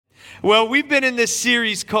Well, we've been in this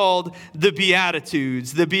series called the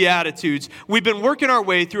Beatitudes. The Beatitudes. We've been working our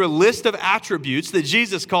way through a list of attributes that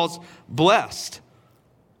Jesus calls blessed.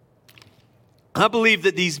 I believe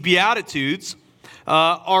that these Beatitudes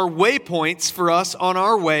are waypoints for us on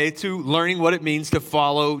our way to learning what it means to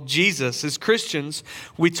follow Jesus. As Christians,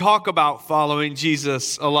 we talk about following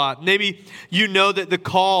Jesus a lot. Maybe you know that the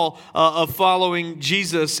call of following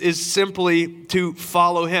Jesus is simply to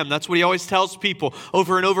follow him. That's what he always tells people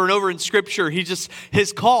over and over and over in Scripture.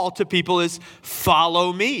 His call to people is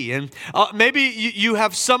follow me. And maybe you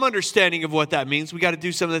have some understanding of what that means. We got to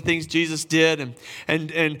do some of the things Jesus did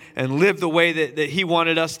and live the way that he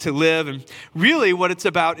wanted us to live. And really, what it's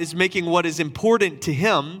about is making what is important to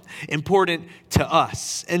him important to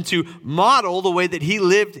us and to model the way that he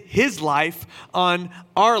lived his life on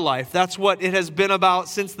our life. That's what it has been about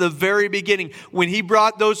since the very beginning, when he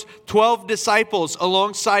brought those 12 disciples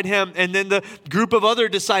alongside him, and then the group of other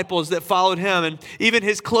disciples that followed him, and even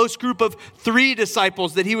his close group of 3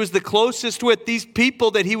 disciples that he was the closest with, these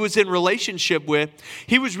people that he was in relationship with.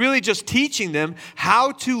 He was really just teaching them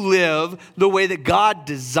how to live the way that God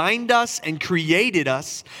designed us and created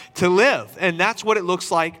us to live. And that's what it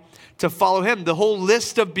looks like to follow him. The whole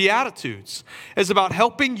list of Beatitudes is about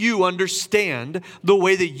helping you understand the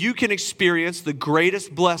way that you can experience the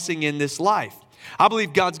greatest blessing in this life. I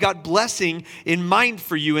believe God's got blessing in mind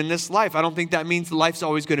for you in this life. I don't think that means life's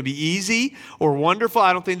always going to be easy or wonderful.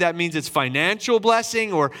 I don't think that means it's financial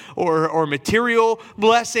blessing or material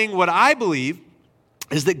blessing. What I believe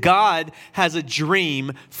is that God has a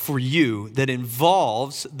dream for you that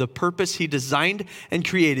involves the purpose he designed and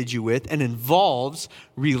created you with, and involves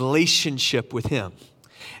relationship with him.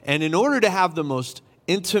 And in order to have the most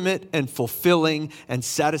intimate and fulfilling and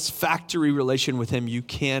satisfactory relation with him you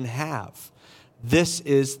can have, this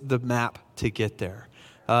is the map to get there.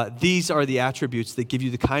 These are the attributes that give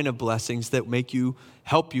you the kind of blessings that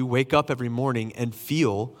help you wake up every morning and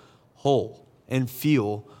feel whole and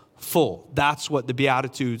feel full. That's what the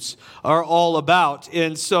Beatitudes are all about.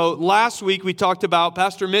 And so last week we talked about,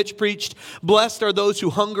 Pastor Mitch preached, blessed are those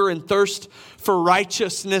who hunger and thirst for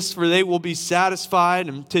righteousness, for they will be satisfied.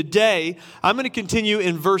 And today I'm going to continue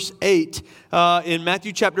in verse 8, in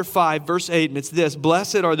Matthew chapter 5, verse 8. And it's this: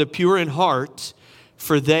 blessed are the pure in heart,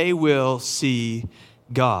 for they will see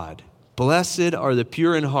God. Blessed are the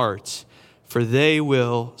pure in heart, for they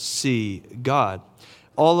will see God.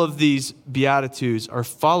 All of these Beatitudes are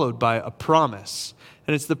followed by a promise.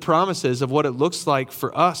 And it's the promises of what it looks like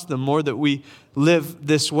for us the more that we live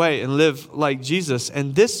this way and live like Jesus.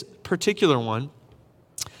 And this particular one,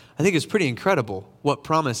 I think is pretty incredible what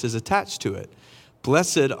promise is attached to it.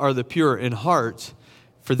 Blessed are the pure in heart,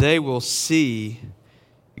 for they will see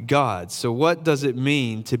God. So what does it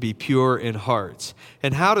mean to be pure in heart?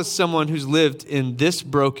 And how does someone who's lived in this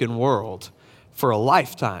broken world for a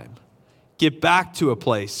lifetime get back to a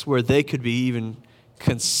place where they could be even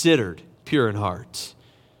considered pure in heart?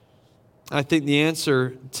 I think the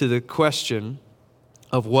answer to the question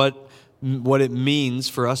of what it means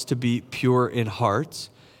for us to be pure in heart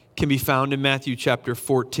can be found in Matthew chapter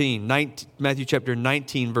 19,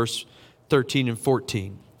 verse 13 and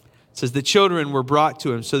 14. It says, the children were brought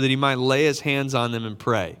to him so that he might lay his hands on them and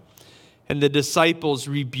pray. And the disciples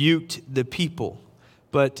rebuked the people.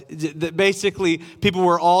 But basically, people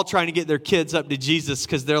were all trying to get their kids up to Jesus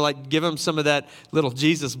because they're like, give them some of that little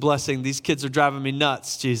Jesus blessing. These kids are driving me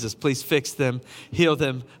nuts, Jesus. Please fix them, heal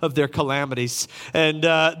them of their calamities. And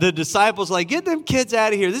the disciples like, get them kids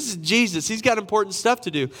out of here. This is Jesus. He's got important stuff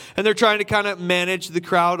to do. And they're trying to kind of manage the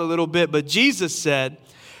crowd a little bit. But Jesus said,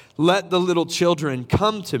 let the little children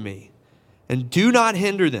come to me and do not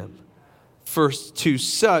hinder them. For to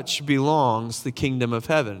such belongs the kingdom of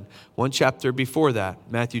heaven. One chapter before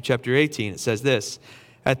that, Matthew chapter 18, it says this: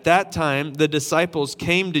 at that time, the disciples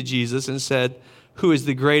came to Jesus and said, who is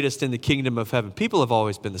the greatest in the kingdom of heaven? People have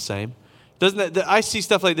always been the same. I see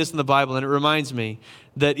stuff like this in the Bible, and it reminds me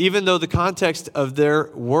that even though the context of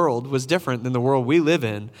their world was different than the world we live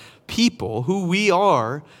in, people, who we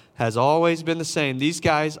are, has always been the same. These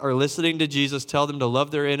guys are listening to Jesus tell them to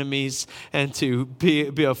love their enemies and to be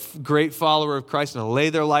a great follower of Christ and to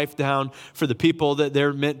lay their life down for the people that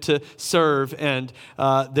they're meant to serve. And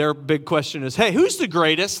their big question is, hey, who's the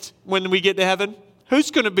greatest when we get to heaven?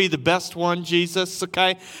 Who's going to be the best one, Jesus?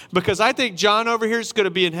 Okay? Because I think John over here is going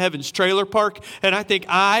to be in heaven's trailer park, and I think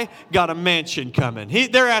I got a mansion coming.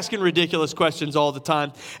 They're asking ridiculous questions all the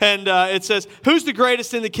time. And it says, who's the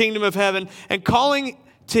greatest in the kingdom of heaven? And calling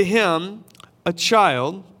to him a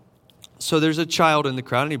child. So there's a child in the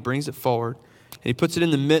crowd, and he brings it forward, and he puts it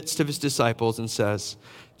in the midst of his disciples and says,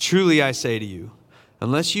 truly I say to you,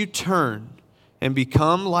 unless you turn and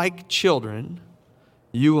become like children,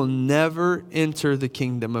 you will never enter the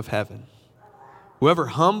kingdom of heaven. Whoever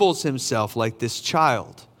humbles himself like this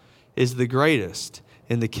child is the greatest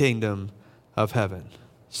in the kingdom of heaven.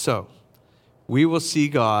 So, we will see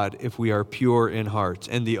God if we are pure in heart.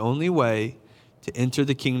 And the only way to enter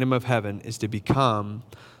the kingdom of heaven is to become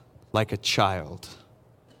like a child.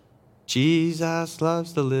 Jesus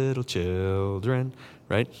loves the little children,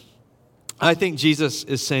 right? I think Jesus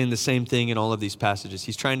is saying the same thing in all of these passages.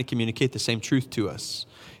 He's trying to communicate the same truth to us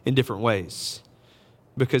in different ways.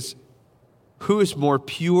 Because who is more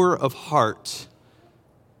pure of heart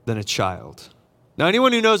than a child? Now,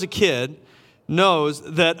 anyone who knows a kid knows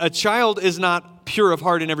that a child is not pure of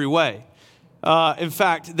heart in every way. In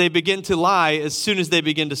fact, they begin to lie as soon as they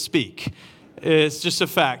begin to speak. It's just a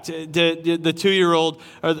fact. The 2-year-old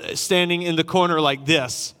are standing in the corner like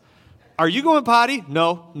this. Are you going potty?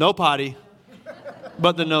 No, no potty.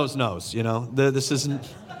 But the nose knows, you know. This is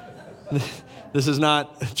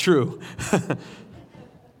not true.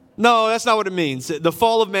 No, that's not what it means. The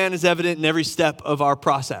fall of man is evident in every step of our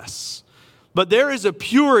process. But there is a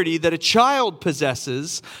purity that a child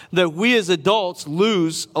possesses that we as adults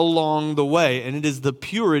lose along the way, and it is the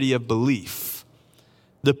purity of belief.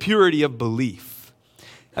 The purity of belief.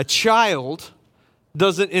 A child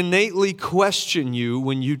doesn't innately question you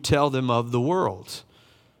when you tell them of the world.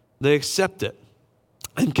 They accept it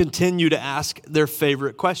and continue to ask their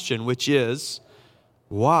favorite question, which is,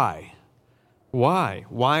 why? Why?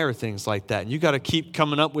 Why are things like that? And you got to keep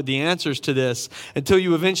coming up with the answers to this until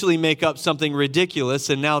you eventually make up something ridiculous,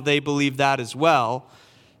 and now they believe that as well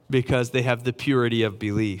because they have the purity of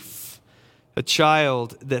belief. A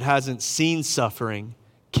child that hasn't seen suffering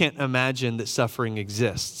can't imagine that suffering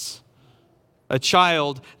exists. A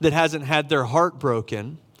child that hasn't had their heart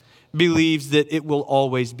broken believes that it will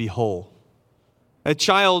always be whole. A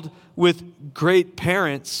child with great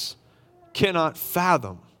parents cannot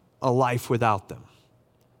fathom a life without them.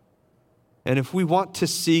 And if we want to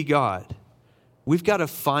see God, we've got to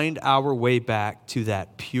find our way back to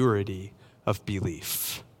that purity of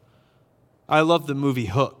belief. I love the movie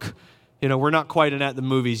Hook. You know, we're not quite at the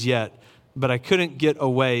movies yet, but I couldn't get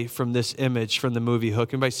away from this image from the movie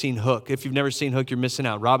Hook. Anybody seen Hook? If you've never seen Hook, you're missing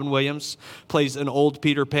out. Robin Williams plays an old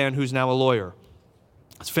Peter Pan who's now a lawyer.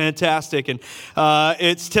 It's fantastic, and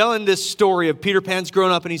it's telling this story of Peter Pan's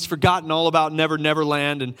grown up and he's forgotten all about Never Never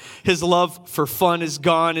Land, and his love for fun is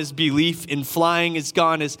gone, his belief in flying is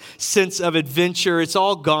gone, his sense of adventure, it's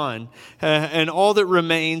all gone, and all that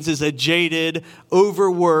remains is a jaded,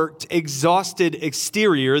 overworked, exhausted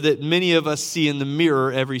exterior that many of us see in the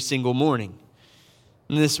mirror every single morning.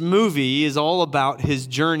 And this movie is all about his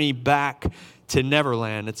journey back to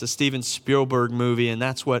Neverland. It's a Steven Spielberg movie, and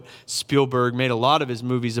that's what Spielberg made a lot of his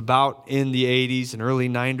movies about in the 80s and early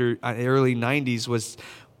 90s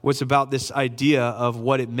was about this idea of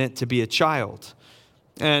what it meant to be a child.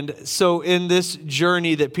 And so in this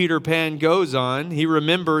journey that Peter Pan goes on, he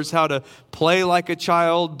remembers how to play like a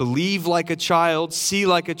child, believe like a child, see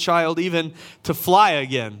like a child, even to fly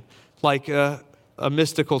again, like a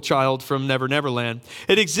mystical child from Never Never Land.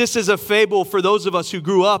 It exists as a fable for those of us who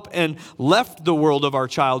grew up and left the world of our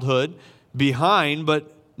childhood behind,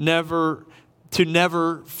 but never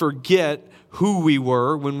forget who we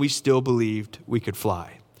were when we still believed we could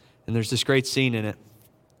fly. And there's this great scene in it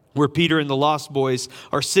where Peter and the Lost Boys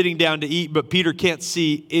are sitting down to eat, but Peter can't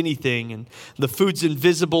see anything, and the food's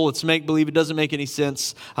invisible, it's make-believe, it doesn't make any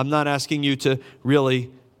sense. I'm not asking you to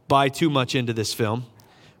really buy too much into this film.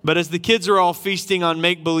 But as the kids are all feasting on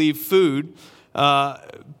make-believe food,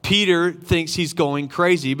 Peter thinks he's going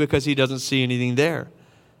crazy because he doesn't see anything there.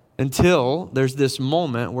 Until there's this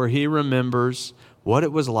moment where he remembers what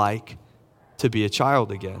it was like to be a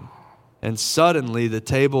child again. And suddenly the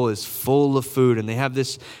table is full of food, and they have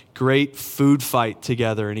this great food fight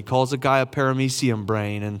together. And he calls a guy a paramecium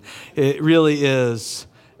brain. And it really is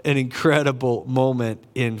an incredible moment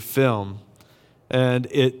in film. And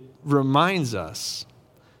it reminds us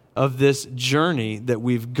of this journey that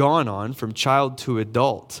we've gone on from child to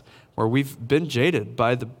adult, where we've been jaded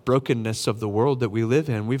by the brokenness of the world that we live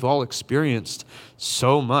in. We've all experienced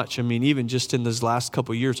so much. I mean, even just in these last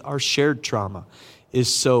couple of years, our shared trauma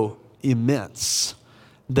is so immense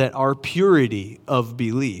that our purity of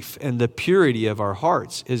belief and the purity of our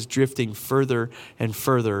hearts is drifting further and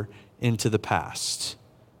further into the past.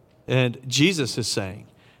 And Jesus is saying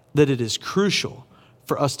that it is crucial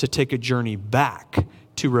for us to take a journey back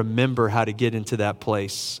to remember how to get into that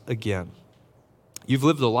place again. You've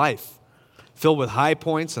lived a life filled with high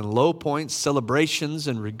points and low points, celebrations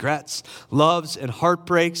and regrets, loves and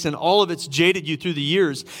heartbreaks, and all of it's jaded you through the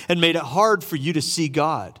years and made it hard for you to see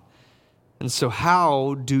God. And so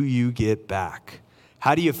how do you get back?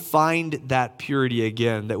 How do you find that purity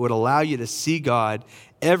again that would allow you to see God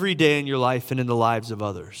every day in your life and in the lives of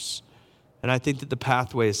others? And I think that the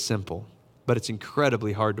pathway is simple, but it's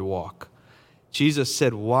incredibly hard to walk. Jesus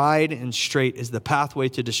said, wide and straight is the pathway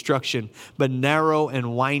to destruction, but narrow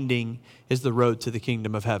and winding is the road to the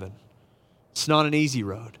kingdom of heaven. It's not an easy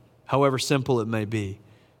road, however simple it may be,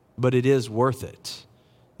 but it is worth it.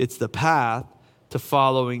 It's the path to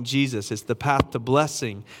following Jesus. It's the path to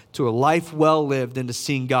blessing, to a life well lived, and to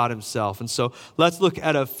seeing God himself. And so let's look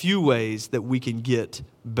at a few ways that we can get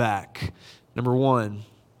back. Number one,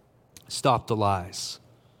 stop the lies.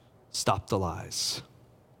 Stop the lies.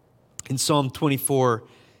 In Psalm 24,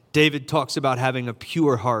 David talks about having a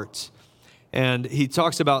pure heart, and he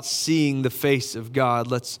talks about seeing the face of God.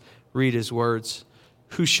 Let's read his words.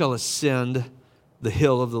 Who shall ascend the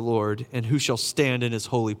hill of the Lord, and who shall stand in his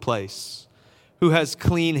holy place? Who has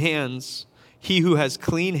clean hands? He who has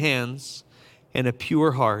clean hands and a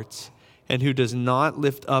pure heart, and who does not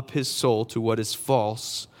lift up his soul to what is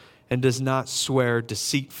false, and does not swear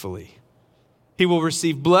deceitfully. He will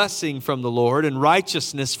receive blessing from the Lord and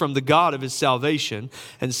righteousness from the God of his salvation.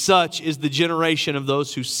 And such is the generation of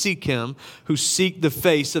those who seek him, who seek the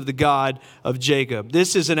face of the God of Jacob.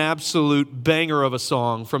 This is an absolute banger of a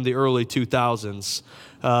song from the early 2000s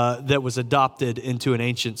that was adopted into an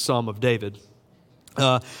ancient Psalm of David.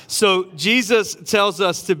 So Jesus tells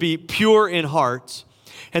us to be pure in heart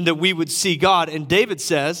and that we would see God. And David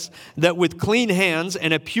says that with clean hands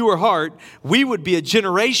and a pure heart, we would be a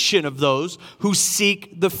generation of those who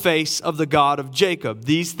seek the face of the God of Jacob.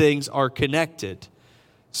 These things are connected.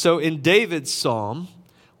 So in David's psalm,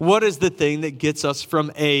 what is the thing that gets us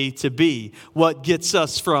from A to B? What gets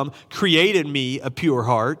us from create in me a pure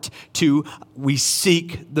heart to we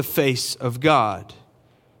seek the face of God?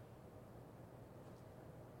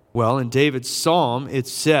 Well, in David's psalm, it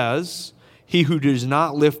says, he who does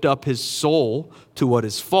not lift up his soul to what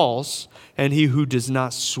is false, and he who does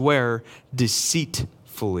not swear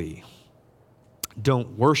deceitfully.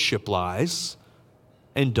 Don't worship lies,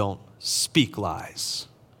 and don't speak lies.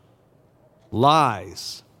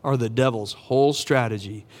 Lies are the devil's whole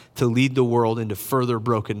strategy to lead the world into further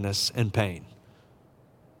brokenness and pain.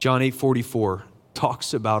 John 8:44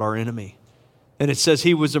 talks about our enemy. And it says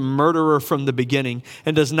he was a murderer from the beginning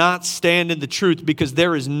and does not stand in the truth because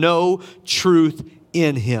there is no truth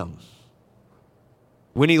in him.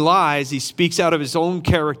 When he lies, he speaks out of his own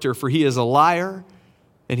character, for he is a liar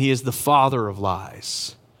and he is the father of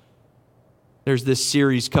lies. There's this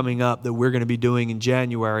series coming up that we're going to be doing in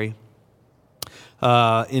January,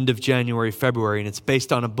 end of January, February, and it's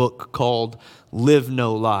based on a book called Live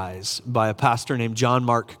No Lies by a pastor named John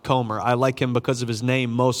Mark Comer. I like him because of his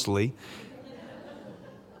name mostly.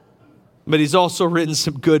 But he's also written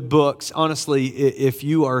some good books. Honestly, if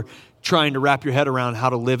you are trying to wrap your head around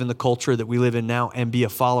how to live in the culture that we live in now and be a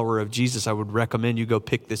follower of Jesus, I would recommend you go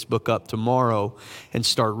pick this book up tomorrow and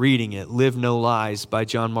start reading it. Live No Lies by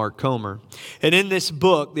John Mark Comer. And in this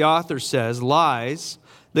book, the author says, lies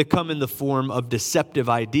that come in the form of deceptive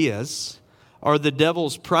ideas are the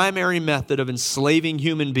devil's primary method of enslaving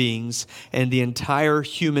human beings and the entire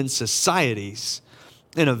human societies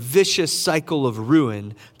in a vicious cycle of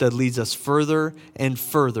ruin that leads us further and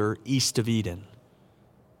further east of Eden.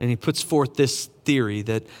 And he puts forth this theory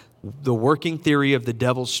that the working theory of the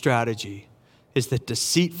devil's strategy is that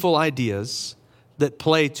deceitful ideas that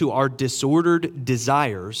play to our disordered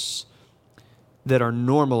desires that are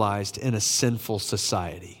normalized in a sinful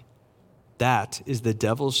society. That is the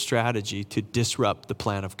devil's strategy to disrupt the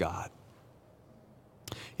plan of God.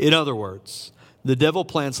 In other words, the devil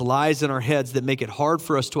plants lies in our heads that make it hard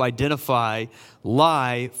for us to identify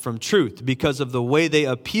lie from truth because of the way they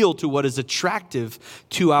appeal to what is attractive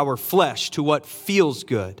to our flesh, to what feels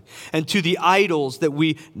good, and to the idols that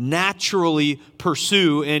we naturally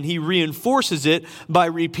pursue. And he reinforces it by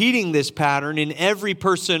repeating this pattern in every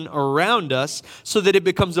person around us so that it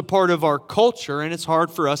becomes a part of our culture and it's hard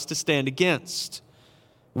for us to stand against.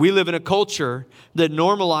 We live in a culture that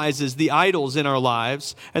normalizes the idols in our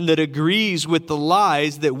lives and that agrees with the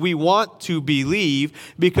lies that we want to believe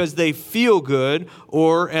because they feel good,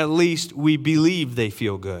 or at least we believe they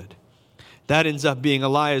feel good. That ends up being a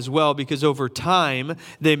lie as well because over time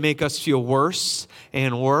they make us feel worse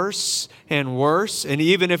and worse and worse. And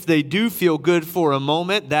even if they do feel good for a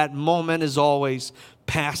moment, that moment is always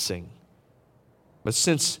passing. But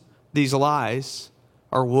since these lies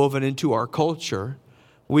are woven into our culture,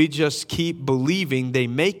 we just keep believing they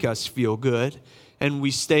make us feel good and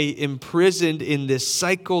we stay imprisoned in this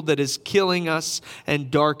cycle that is killing us and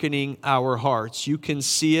darkening our hearts. You can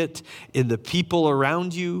see it in the people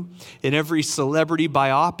around you, in every celebrity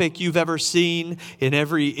biopic you've ever seen, in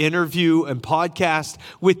every interview and podcast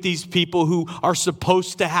with these people who are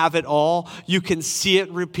supposed to have it all. You can see it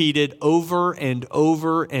repeated over and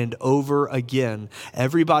over and over again.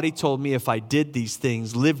 Everybody told me if I did these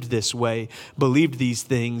things, lived this way, believed these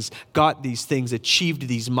things, got these things, achieved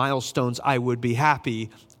these milestones, I would be happy.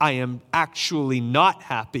 I am actually not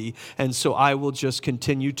happy, and so I will just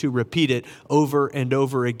continue to repeat it over and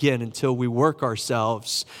over again until we work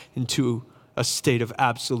ourselves into a state of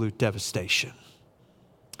absolute devastation.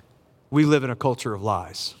 We live in a culture of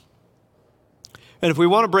lies. And if we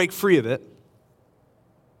want to break free of it,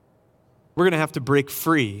 we're going to have to break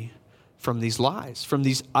free from these lies, from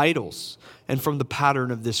these idols, and from the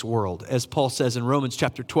pattern of this world. As Paul says in Romans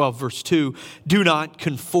chapter 12, verse 2, do not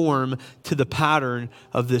conform to the pattern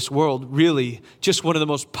of this world. Really, just one of the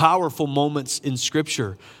most powerful moments in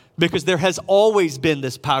Scripture, because there has always been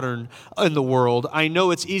this pattern in the world. I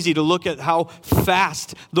know it's easy to look at how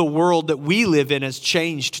fast the world that we live in has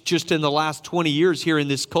changed just in the last 20 years here in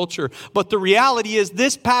this culture. But the reality is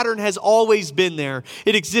this pattern has always been there.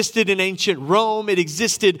 It existed in ancient Rome. It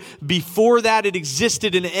existed before that. It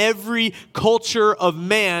existed in every culture of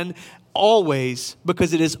man, always,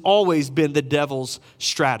 because it has always been the devil's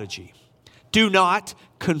strategy. Do not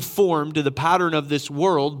conform to the pattern of this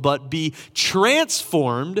world, but be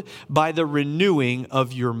transformed by the renewing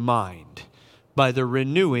of your mind. By the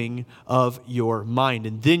renewing of your mind.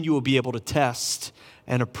 And then you will be able to test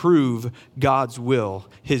and approve God's will,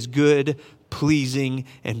 His good, pleasing,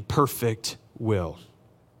 and perfect will.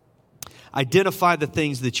 Identify the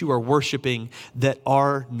things that you are worshiping that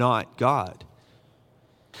are not God.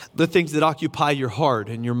 The things that occupy your heart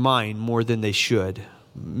and your mind more than they should.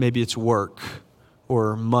 Maybe it's work,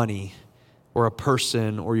 or money, or a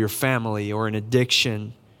person, or your family, or an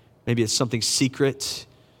addiction. Maybe it's something secret.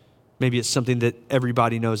 Maybe it's something that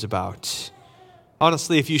everybody knows about.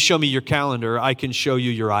 Honestly, if you show me your calendar, I can show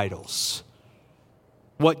you your idols.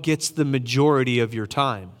 What gets the majority of your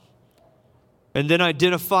time? And then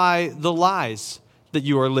identify the lies that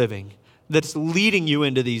you are living, that's leading you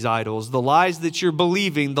into these idols, the lies that you're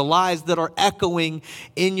believing, the lies that are echoing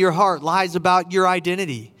in your heart, lies about your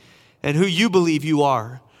identity and who you believe you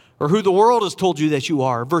are, or who the world has told you that you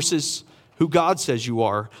are versus who God says you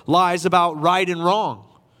are. Lies about right and wrong.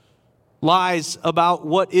 Lies about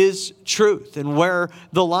what is truth and where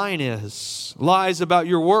the line is. Lies about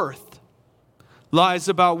your worth. Lies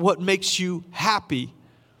about what makes you happy.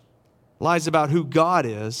 Lies about who God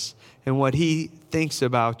is and what He thinks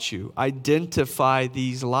about you. Identify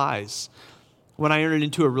these lies. When I entered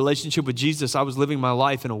into a relationship with Jesus, I was living my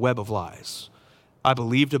life in a web of lies. I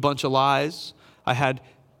believed a bunch of lies. I had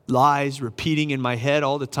lies repeating in my head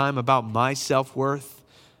all the time about my self-worth,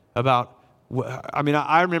 I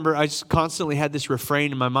remember I just constantly had this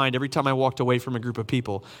refrain in my mind every time I walked away from a group of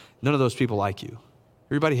people. None of those people like you.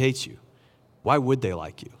 Everybody hates you. Why would they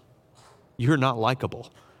like you? You're not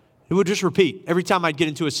likable. It would just repeat every time I'd get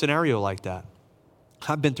into a scenario like that.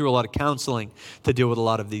 I've been through a lot of counseling to deal with a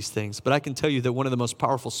lot of these things, but I can tell you that one of the most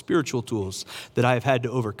powerful spiritual tools that I have had to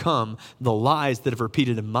overcome the lies that have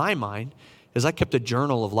repeated in my mind is I kept a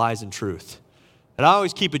journal of lies and truth. And I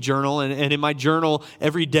always keep a journal, and in my journal,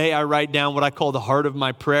 every day I write down what I call the heart of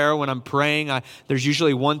my prayer. When I'm praying, there's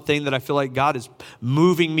usually one thing that I feel like God is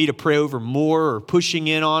moving me to pray over more or pushing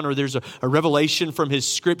in on, or there's a revelation from His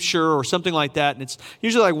Scripture or something like that. And it's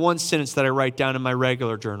usually like one sentence that I write down in my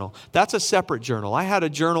regular journal. That's a separate journal. I had a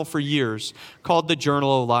journal for years called the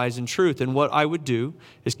Journal of Lies and Truth. And what I would do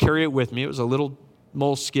is carry it with me. It was a little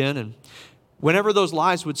moleskin, and whenever those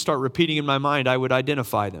lies would start repeating in my mind, I would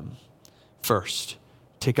identify them. First,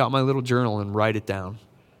 take out my little journal and write it down.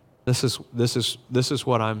 This is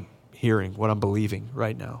what I'm hearing, what I'm believing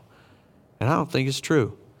right now. And I don't think it's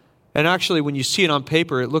true. And actually, when you see it on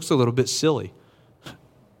paper, it looks a little bit silly.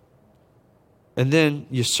 And then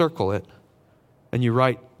you circle it and you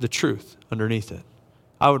write the truth underneath it.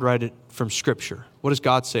 I would write it from Scripture. What does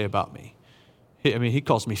God say about me? He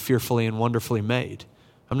calls me fearfully and wonderfully made.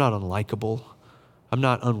 I'm not unlikable. I'm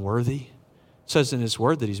not unworthy. It says in His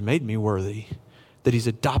Word that He's made me worthy, that He's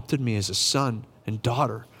adopted me as a son and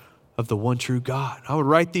daughter of the one true God. I would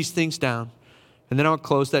write these things down, and then I would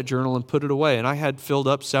close that journal and put it away. And I had filled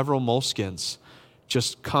up several moleskins,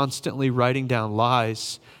 just constantly writing down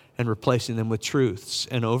lies and replacing them with truths.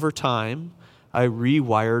 And over time, I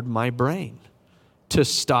rewired my brain to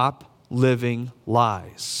stop living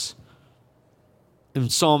lies. In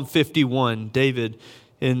Psalm 51, David,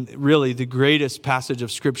 in really the greatest passage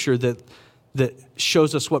of Scripture that that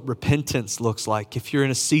shows us what repentance looks like. If you're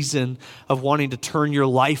in a season of wanting to turn your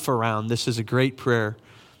life around, this is a great prayer.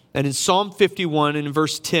 And in Psalm 51 and in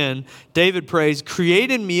verse 10, David prays,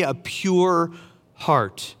 "Create in me a pure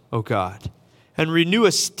heart, O God, and renew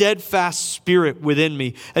a steadfast spirit within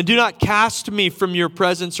me. And do not cast me from your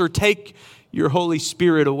presence or take your Holy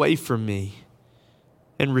Spirit away from me.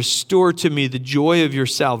 And restore to me the joy of your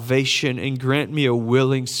salvation and grant me a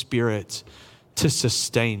willing spirit to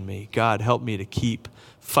sustain me." God, help me to keep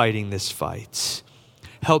fighting this fight.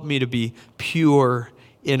 Help me to be pure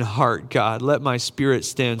in heart, God. Let my spirit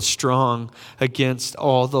stand strong against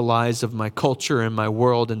all the lies of my culture and my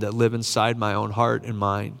world and that live inside my own heart and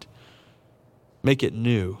mind. Make it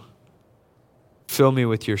new. Fill me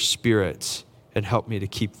with your spirit and help me to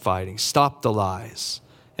keep fighting. Stop the lies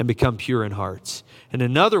and become pure in heart. And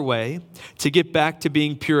another way to get back to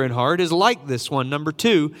being pure in heart is like this one. Number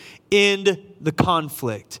 2, end the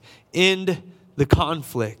conflict. End the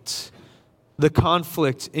conflict. The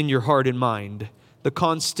conflict in your heart and mind. The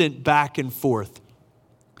constant back and forth.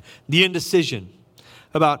 The indecision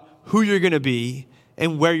about who you're going to be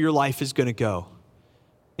and where your life is going to go.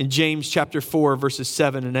 In James chapter 4, verses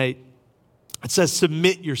 7 and 8, it says,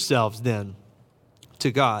 "Submit yourselves then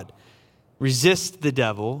to God. Resist the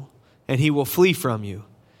devil, and he will flee from you.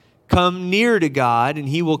 Come near to God, and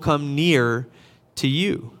he will come near to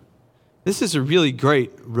you." This is a really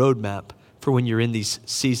great roadmap for when you're in these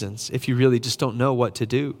seasons, if you really just don't know what to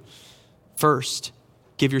do. First,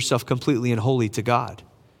 give yourself completely and wholly to God.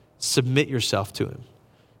 Submit yourself to him.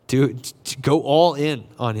 To go all in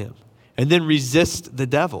on him. And then resist the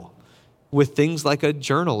devil with things like a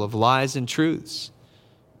journal of lies and truths.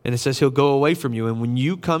 And it says he'll go away from you. And when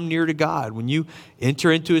you come near to God, when you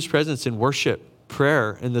enter into his presence in worship,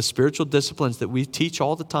 prayer, and the spiritual disciplines that we teach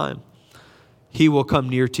all the time, he will come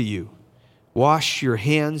near to you. Wash your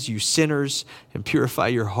hands, you sinners, and purify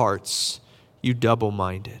your hearts, you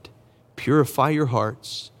double-minded. Purify your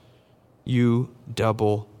hearts, you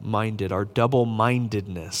double-minded. Our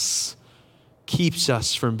double-mindedness keeps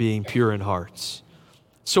us from being pure in heart.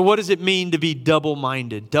 So what does it mean to be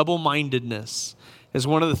double-minded? Double-mindedness is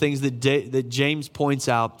one of the things that James points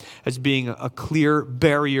out as being a clear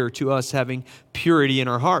barrier to us having purity in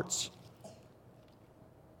our hearts.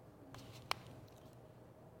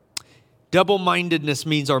 Double-mindedness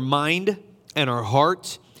means our mind and our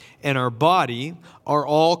heart and our body are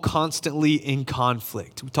all constantly in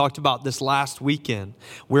conflict. We talked about this last weekend.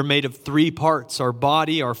 We're made of 3 parts: our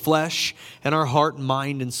body, our flesh, and our heart,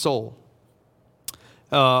 mind, and soul.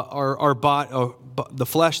 The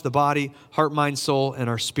flesh, the body, heart, mind, soul, and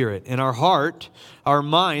our spirit. And our heart, our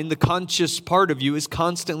mind, the conscious part of you is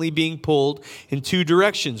constantly being pulled in 2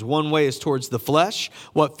 directions. One way is towards the flesh,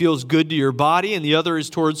 what feels good to your body, and the other is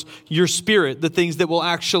towards your spirit, the things that will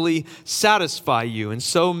actually satisfy you. And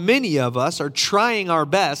so many of us are trying our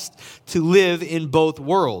best to live in both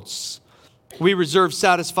worlds. We reserve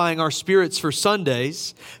satisfying our spirits for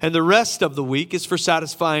Sundays, and the rest of the week is for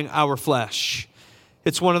satisfying our flesh.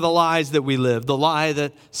 It's one of the lies that we live, the lie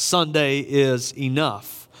that Sunday is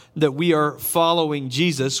enough, that we are following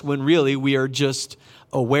Jesus when really we are just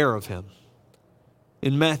aware of him.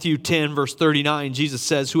 In Matthew 10, verse 39, Jesus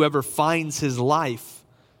says, "Whoever finds his life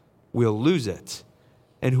will lose it,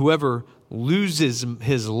 and whoever loses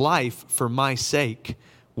his life for my sake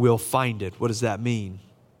will find it." What does that mean?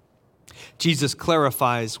 Jesus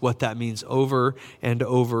clarifies what that means over and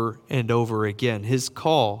over and over again. His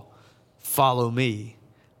call, "Follow me,"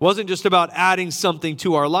 wasn't just about adding something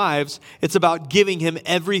to our lives. It's about giving him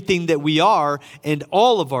everything that we are and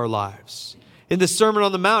all of our lives. In the Sermon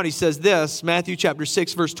on the Mount, he says this, Matthew chapter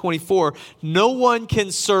 6, verse 24, "No one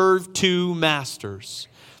can serve 2 masters.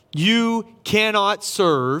 You cannot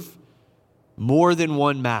serve more than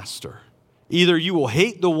one master. Either you will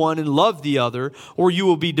hate the one and love the other, or you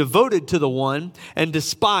will be devoted to the one and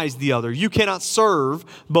despise the other. You cannot serve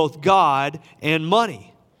both God and money."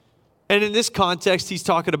 And in this context, he's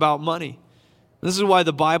talking about money. This is why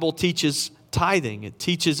the Bible teaches tithing. It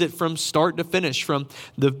teaches it from start to finish, from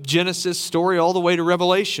the Genesis story all the way to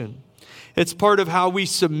Revelation. It's part of how we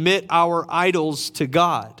submit our idols to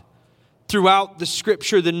God. Throughout the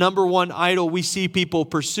scripture, the number one idol we see people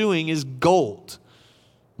pursuing is gold,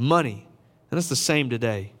 money. And it's the same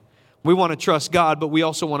today. We want to trust God, but we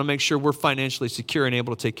also want to make sure we're financially secure and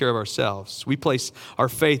able to take care of ourselves. We place our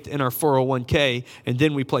faith in our 401k, and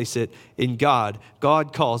then we place it in God.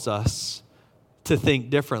 God calls us to think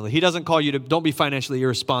differently. He doesn't call you to, don't be financially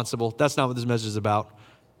irresponsible. That's not what this message is about.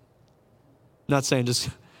 I'm not saying just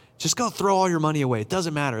go throw all your money away. It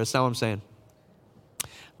doesn't matter. That's not what I'm saying.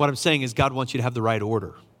 What I'm saying is God wants you to have the right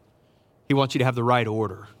order. He wants you to have the right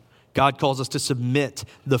order. God calls us to submit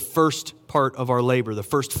the first part of our labor, the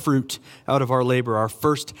first fruit out of our labor, our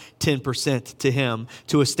first 10% to him,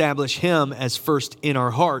 to establish him as first in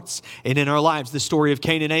our hearts and in our lives. The story of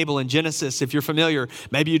Cain and Abel in Genesis, if you're familiar,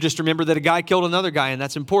 maybe you just remember that a guy killed another guy, and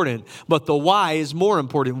that's important. But the why is more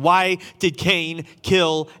important. Why did Cain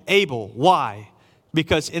kill Abel? Why?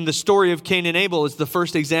 Because in the story of Cain and Abel is the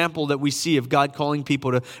first example that we see of God calling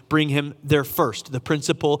people to bring him their first. The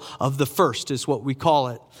principle of the first is what we call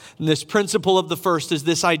it. And this principle of the first is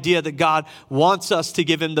this idea that God wants us to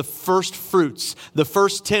give him the first fruits, the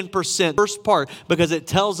first 10%, first part, because it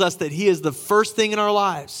tells us that he is the first thing in our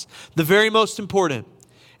lives, the very most important.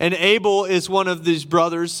 And Abel is one of these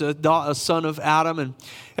brothers, a son of Adam.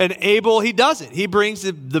 And Abel, he does it. He brings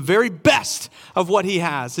the very best of what he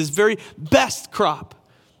has, his very best crop,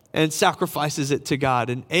 and sacrifices it to God.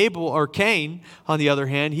 And Abel, or Cain, on the other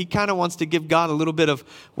hand, he kind of wants to give God a little bit of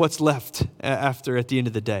what's left at the end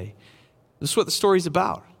of the day. This is what the story's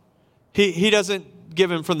about. He doesn't give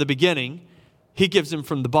him from the beginning. He gives him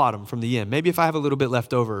from the bottom, from the end. Maybe if I have a little bit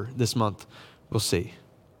left over this month, we'll see.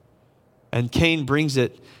 And Cain brings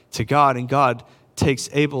it to God, and God takes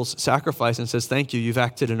Abel's sacrifice and says, thank you, you've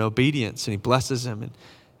acted in obedience. And he blesses him.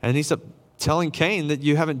 And he's telling Cain that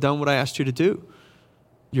you haven't done what I asked you to do.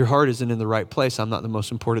 Your heart isn't in the right place. I'm not the most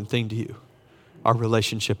important thing to you. Our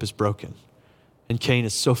relationship is broken. And Cain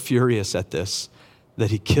is so furious at this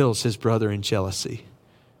that he kills his brother in jealousy.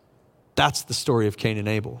 That's the story of Cain and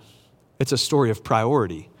Abel. It's a story of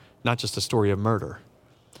priority, not just a story of murder.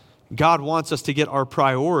 God wants us to get our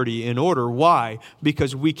priority in order. Why?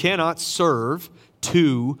 Because we cannot serve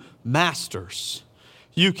two masters.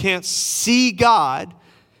 You can't see God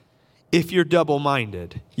if you're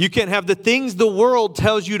double-minded. You can't have the things the world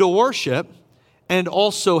tells you to worship and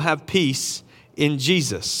also have peace in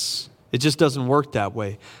Jesus. It just doesn't work that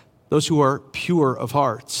way. Those who are pure of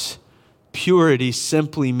hearts. Purity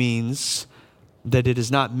simply means that it is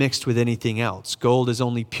not mixed with anything else. Gold is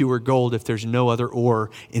only pure gold if there's no other ore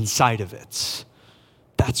inside of it.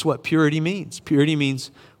 That's what purity means. Purity means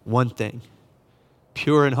one thing.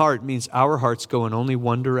 Pure in heart means our hearts go in only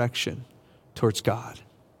one direction, towards God.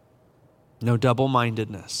 No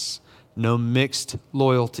double-mindedness, no mixed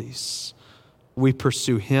loyalties. We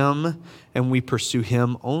pursue him, and we pursue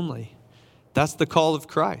him only. That's the call of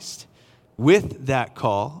Christ. With that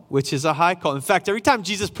call, which is a high call. In fact, every time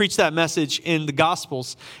Jesus preached that message in the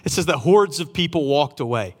Gospels, it says that hordes of people walked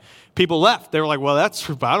away. People left. They were like, well, I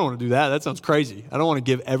don't want to do that. That sounds crazy. I don't want to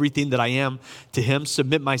give everything that I am to him,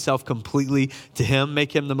 submit myself completely to him,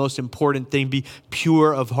 make him the most important thing, be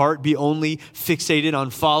pure of heart, be only fixated on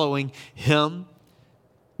following him.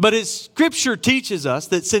 But as Scripture teaches us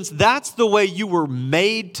that since that's the way you were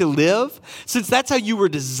made to live, since that's how you were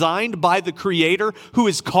designed by the Creator who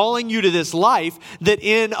is calling you to this life, that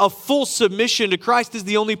in a full submission to Christ is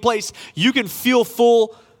the only place you can feel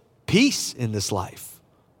full peace in this life,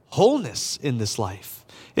 wholeness in this life.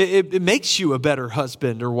 It makes you a better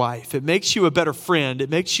husband or wife. It makes you a better friend. It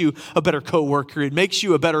makes you a better coworker. It makes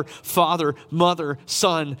you a better father, mother,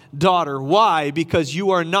 son, daughter. Why? Because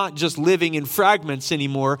you are not just living in fragments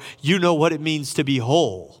anymore. You know what it means to be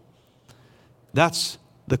whole. That's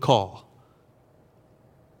the call.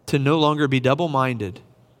 To no longer be double-minded.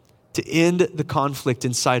 To end the conflict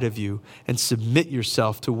inside of you and submit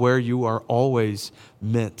yourself to where you are always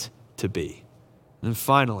meant to be. And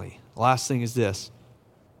finally, last thing is this.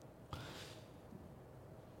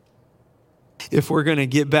 If we're going to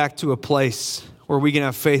get back to a place where we can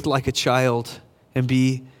have faith like a child and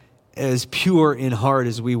be as pure in heart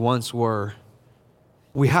as we once were,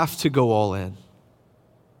 we have to go all in.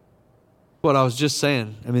 What I was just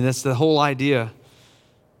saying, that's the whole idea,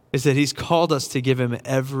 is that he's called us to give him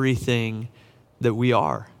everything that we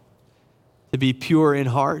are. To be pure in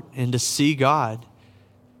heart and to see God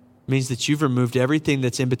means that you've removed everything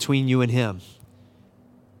that's in between you and him.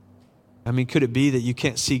 Could it be that you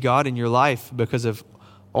can't see God in your life because of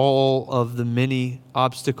all of the many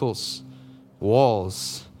obstacles,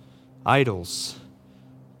 walls, idols,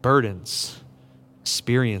 burdens,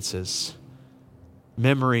 experiences,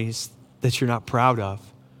 memories that you're not proud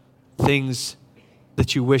of, things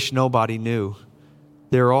that you wish nobody knew?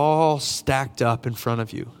 They're all stacked up in front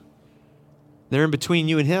of you. They're in between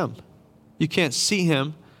you and him. You can't see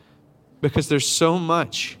him because there's so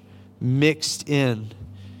much mixed in,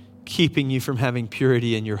 keeping you from having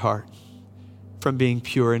purity in your heart, from being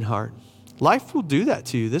pure in heart. Life will do that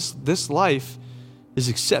to you. This life is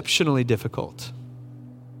exceptionally difficult.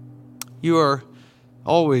 You are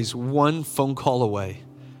always one phone call away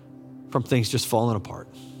from things just falling apart.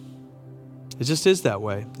 It just is that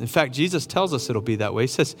way. In fact, Jesus tells us it'll be that way. He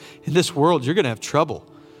says, in this world, you're going to have trouble.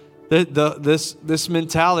 This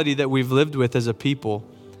mentality that we've lived with as a people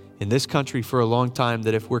in this country for a long time,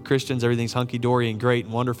 that if we're Christians, everything's hunky-dory and great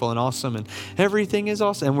and wonderful and awesome and everything is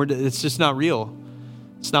awesome. And it's just not real.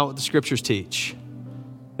 It's not what the scriptures teach.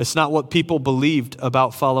 It's not what people believed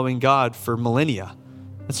about following God for millennia.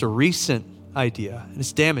 It's a recent idea, and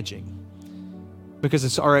it's damaging because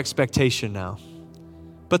it's our expectation now.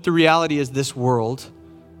 But the reality is this world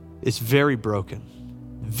is very broken,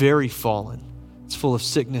 very fallen. It's full of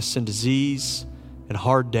sickness and disease and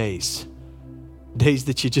hard days. Days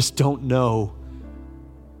that you just don't know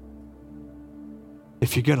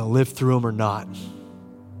if you're going to live through them or not.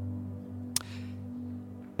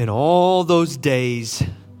 And all those days,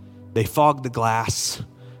 they fog the glass.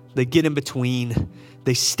 They get in between.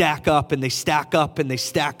 They stack up and they stack up and they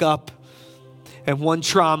stack up. And one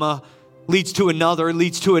trauma leads to another, and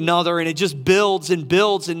it just builds and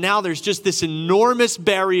builds. And now there's just this enormous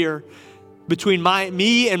barrier between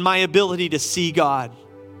me and my ability to see God.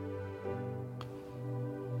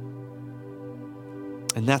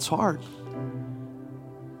 And that's hard.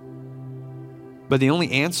 But the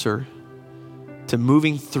only answer to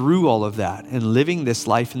moving through all of that and living this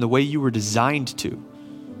life in the way you were designed to,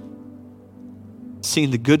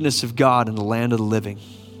 seeing the goodness of God in the land of the living,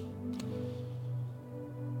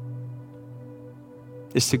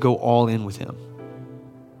 is to go all in with Him,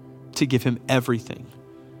 to give Him everything,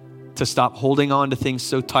 to stop holding on to things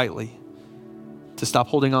so tightly, to stop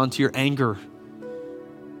holding on to your anger,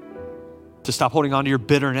 to stop holding on to your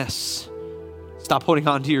bitterness, stop holding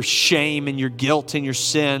on to your shame and your guilt and your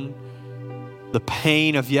sin, the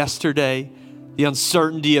pain of yesterday, the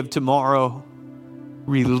uncertainty of tomorrow.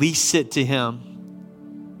 Release it to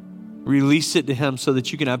Him. Release it to Him so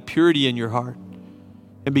that you can have purity in your heart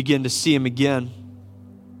and begin to see Him again.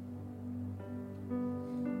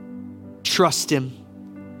 Trust Him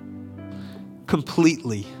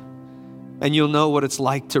completely, and you'll know what it's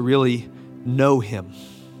like to really know Him.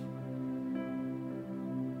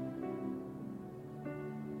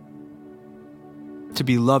 To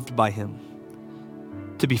be loved by Him,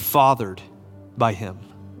 to be fathered by Him.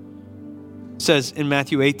 It says in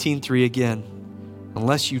Matthew 18:3 again,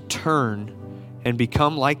 unless you turn and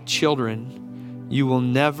become like children, you will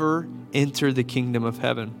never enter the kingdom of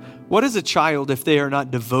heaven. What is a child if they are not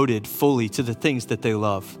devoted fully to the things that they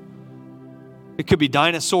love? It could be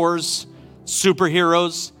dinosaurs,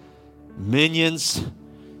 superheroes, minions.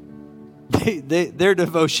 Their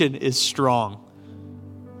devotion is strong.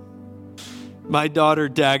 My daughter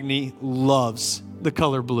Dagny loves the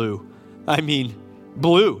color blue. I mean,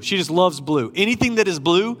 blue. She just loves blue. Anything that is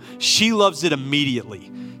blue, she loves it immediately.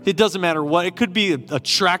 It doesn't matter what. It could be a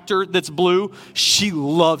tractor that's blue. She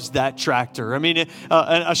loves that tractor. I mean,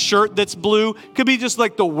 a shirt that's blue could be just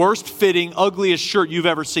like the worst fitting, ugliest shirt you've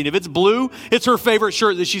ever seen. If it's blue, it's her favorite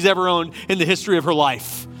shirt that she's ever owned in the history of her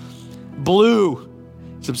life. Blue.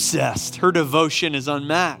 She's obsessed. Her devotion is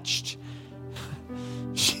unmatched.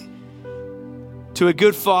 To a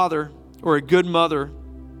good father or a good mother,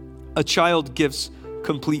 a child gives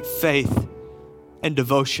complete faith and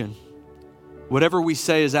devotion. Whatever we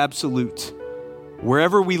say is absolute.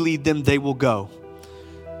 Wherever we lead them, they will go.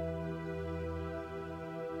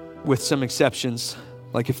 With some exceptions,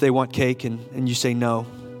 like if they want cake and you say no.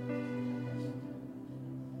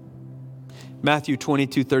 Matthew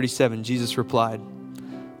 22:37, Jesus replied,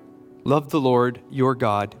 love the Lord your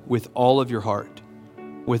God with all of your heart,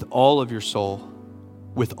 with all of your soul,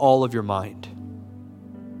 with all of your mind.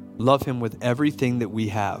 Love Him with everything that we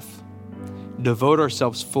have. Devote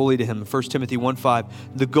ourselves fully to Him. 1 Timothy 1:5,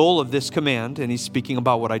 the goal of this command, and he's speaking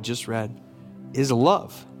about what I just read, is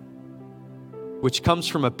love, which comes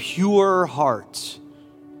from a pure heart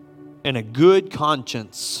and a good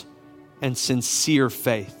conscience and sincere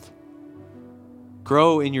faith.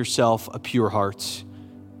 Grow in yourself a pure heart.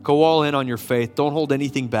 Go all in on your faith. Don't hold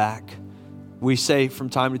anything back. We say from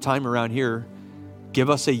time to time around here,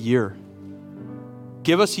 give us a year.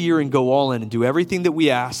 Give us a year and go all in and do everything that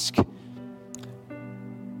we ask.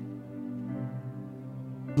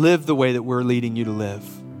 Live the way that we're leading you to live.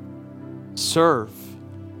 Serve.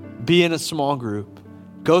 Be in a small group.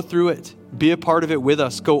 Go through it. Be a part of it with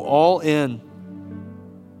us. Go all in.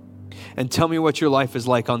 And tell me what your life is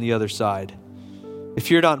like on the other side. If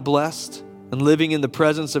you're not blessed and living in the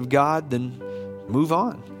presence of God, then move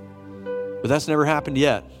on. But that's never happened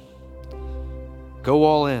yet. Go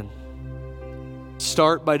all in.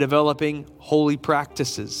 Start by developing holy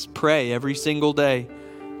practices. Pray every single day.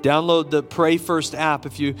 Download the Pray First app.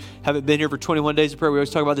 If you haven't been here for 21 days of prayer, we always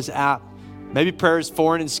talk about this app. Maybe prayer is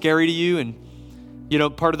foreign and scary to you, and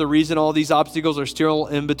part of the reason all these obstacles are still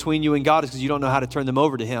in between you and God is because you don't know how to turn them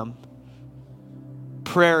over to Him.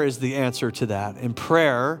 prayer is the answer to that. And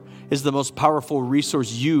prayer is the most powerful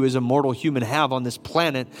resource you as a mortal human have on this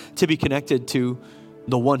planet to be connected to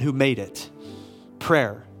the one who made it.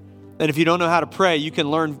 Prayer. And if you don't know how to pray, you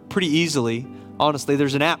can learn pretty easily. Honestly,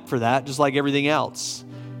 there's an app for that, just like everything else.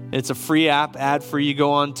 It's a free app, ad-free. You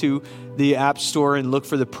go on to the App Store and look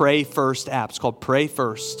for the Pray First app. It's called Pray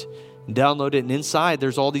First. And download it, and inside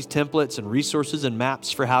there's all these templates and resources and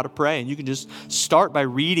maps for how to pray. And you can just start by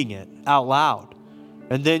reading it out loud.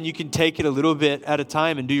 And then you can take it a little bit at a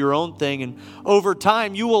time and do your own thing. And over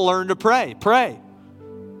time, you will learn to pray. Pray.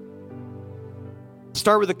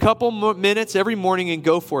 Start with a couple minutes every morning and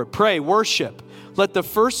go for it. Pray, worship. Let the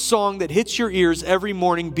first song that hits your ears every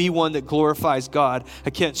morning be one that glorifies God. I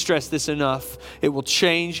can't stress this enough. It will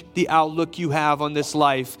change the outlook you have on this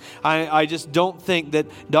life. I just don't think that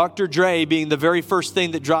Dr. Dre being the very first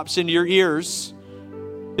thing that drops into your ears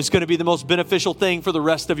is going to be the most beneficial thing for the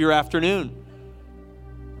rest of your afternoon.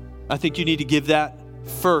 I think you need to give that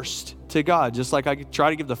first to God, just like I try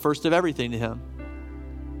to give the first of everything to Him.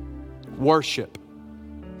 Worship.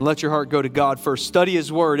 Let your heart go to God first. Study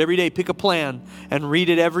His Word every day. Pick a plan and read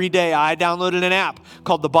it every day. I downloaded an app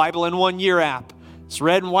called the Bible in 1 Year app. It's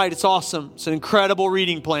red and white. It's awesome. It's an incredible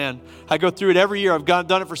reading plan. I go through it every year. I've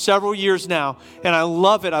done it for several years now, and I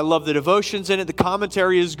love it. I love the devotions in it. The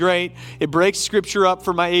commentary is great. It breaks Scripture up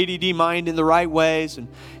for my ADD mind in the right ways. And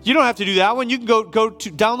you don't have to do that one. You can go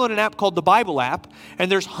to download an app called the Bible app, and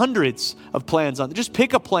there's hundreds of plans on it. Just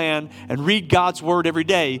pick a plan and read God's Word every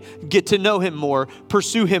day. Get to know Him more.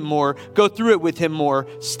 Pursue Him more. Go through it with Him more.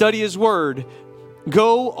 Study His Word.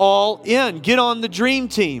 Go all in. Get on the dream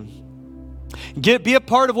team. Be a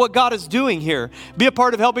part of what God is doing here. Be a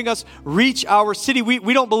part of helping us reach our city.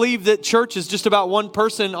 We don't believe that church is just about one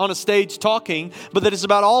person on a stage talking, but that it's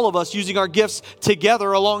about all of us using our gifts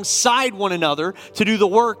together alongside one another to do the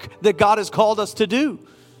work that God has called us to do.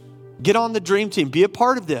 Get on the dream team. Be a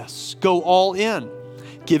part of this. Go all in.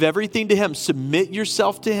 Give everything to Him. Submit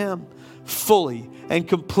yourself to Him fully and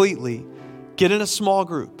completely. Get in a small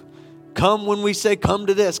group. Come when we say, come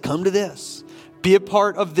to this, come to this. Be a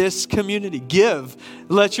part of this community. Give.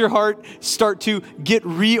 Let your heart start to get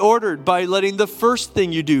reordered by letting the first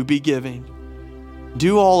thing you do be giving.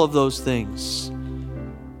 Do all of those things.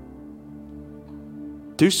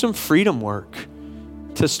 Do some freedom work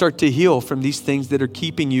to start to heal from these things that are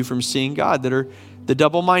keeping you from seeing God, that are the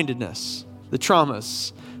double-mindedness, the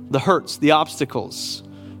traumas, the hurts, the obstacles.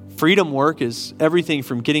 Freedom work is everything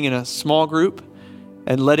from getting in a small group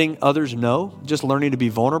and letting others know, just learning to be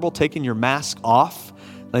vulnerable, taking your mask off,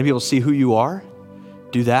 letting people see who you are.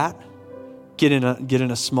 Do that. Get in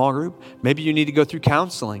a small group. Maybe you need to go through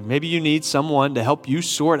counseling. Maybe you need someone to help you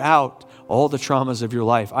sort out all the traumas of your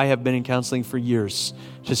life. I have been in counseling for years.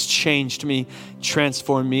 Just changed me,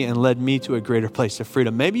 transformed me, and led me to a greater place of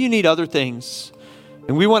freedom. Maybe you need other things,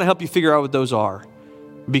 and we want to help you figure out what those are,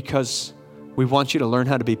 because we want you to learn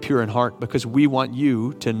how to be pure in heart, because we want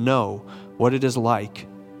you to know what it is like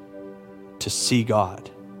to see God.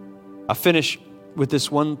 I finish with this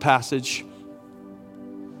one passage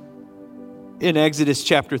in Exodus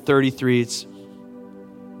chapter 33.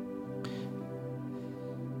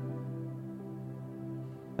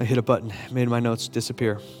 I hit a button, made my notes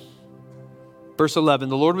disappear. Verse 11,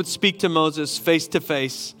 the Lord would speak to Moses face to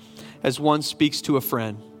face as one speaks to a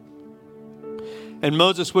friend. And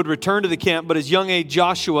Moses would return to the camp, but his young aide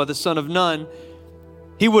Joshua, the son of Nun,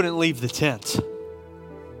 he wouldn't leave the tent.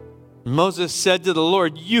 Moses said to the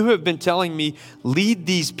Lord, you have been telling me, lead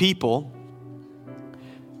these people.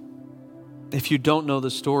 If you don't know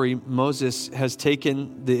the story, Moses has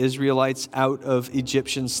taken the Israelites out of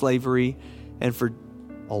Egyptian slavery, and for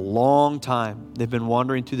a long time they've been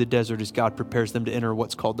wandering through the desert as God prepares them to enter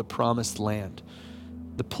what's called the promised land,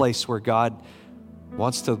 the place where God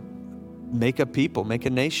wants to make a people, make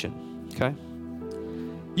a nation, okay?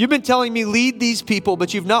 You've been telling me, lead these people,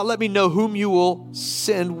 but you've not let me know whom you will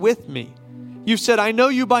send with me. You've said, I know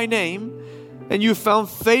you by name, and you've found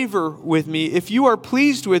favor with me. If you are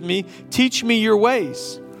pleased with me, teach me your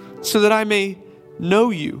ways, so that I may know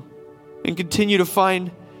you and continue to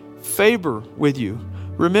find favor with you.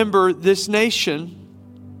 Remember, this nation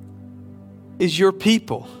is your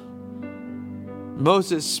people.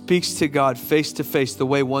 Moses speaks to God face to face the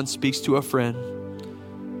way one speaks to a friend.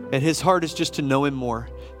 And his heart is just to know Him more.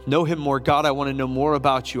 Know Him more. God, I want to know more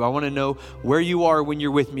about you. I want to know where you are when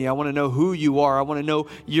you're with me. I want to know who you are. I want to know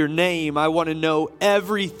your name. I want to know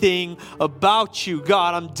everything about you.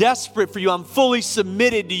 God, I'm desperate for you. I'm fully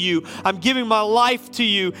submitted to you. I'm giving my life to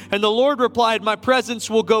you. And the Lord replied, my presence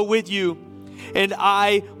will go with you, and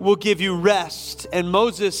I will give you rest. And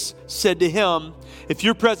Moses said to him, if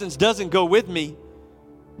your presence doesn't go with me,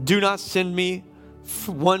 Do not send me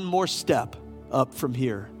one more step up from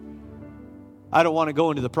here. I don't want to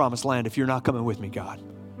go into the promised land if you're not coming with me, God.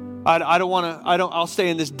 I'll stay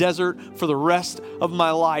in this desert for the rest of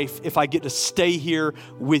my life if I get to stay here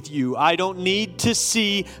with you. I don't need to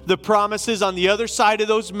see the promises on the other side of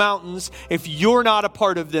those mountains if you're not a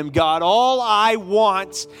part of them, God. All I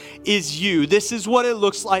want is you. This is what it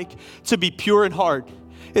looks like to be pure in heart.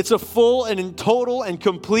 It's a full and in total and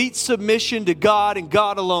complete submission to God and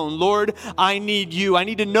God alone. Lord, I need you. I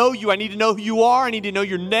need to know you. I need to know who you are. I need to know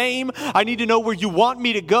your name. I need to know where you want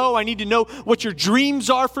me to go. I need to know what your dreams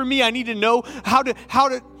are for me. I need to know how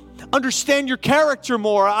to understand your character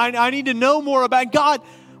more. I need to know more about God.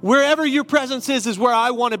 Wherever your presence is where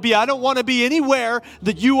I want to be. I don't want to be anywhere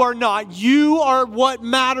that you are not. You are what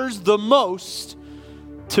matters the most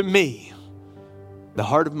to me. The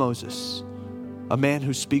heart of Moses. A man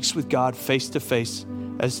who speaks with God face to face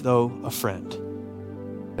as though a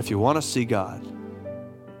friend. If you want to see God,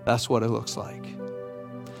 that's what it looks like.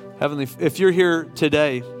 Heavenly, if you're here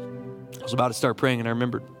today, I was about to start praying and I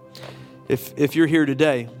remembered. If you're here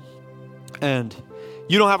today and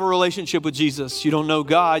you don't have a relationship with Jesus, you don't know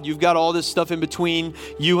God, you've got all this stuff in between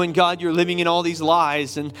you and God, you're living in all these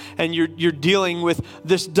lies and you're dealing with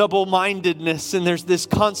this double-mindedness and there's this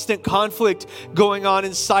constant conflict going on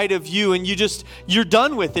inside of you and you're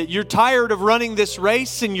done with it. You're tired of running this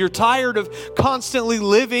race and you're tired of constantly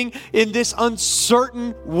living in this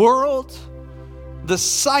uncertain world. The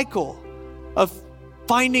cycle of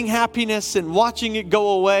finding happiness and watching it go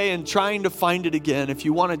away and trying to find it again. If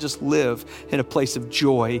you want to just live in a place of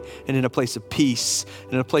joy and in a place of peace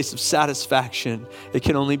and in a place of satisfaction, it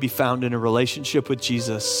can only be found in a relationship with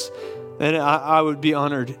Jesus. And I would be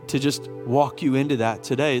honored to just walk you into that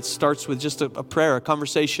today. It starts with just a prayer, a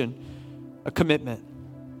conversation, a commitment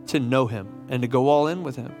to know him and to go all in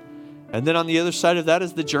with him. And then on the other side of that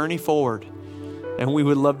is the journey forward. And we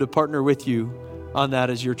would love to partner with you on that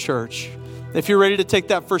as your church. If you're ready to take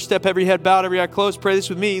that first step, every head bowed, every eye closed, pray this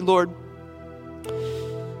with me. Lord,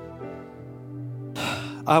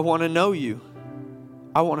 I want to know you.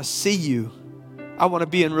 I want to see you. I want to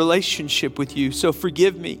be in relationship with you. So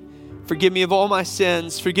forgive me. Forgive me of all my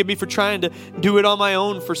sins. Forgive me for trying to do it on my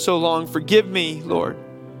own for so long. Forgive me, Lord.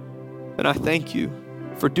 And I thank you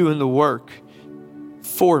for doing the work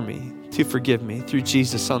for me to forgive me through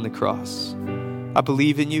Jesus on the cross. I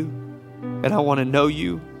believe in you and I want to know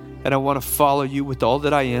you. And I want to follow you with all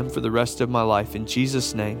that I am for the rest of my life. In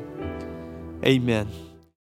Jesus' name, amen.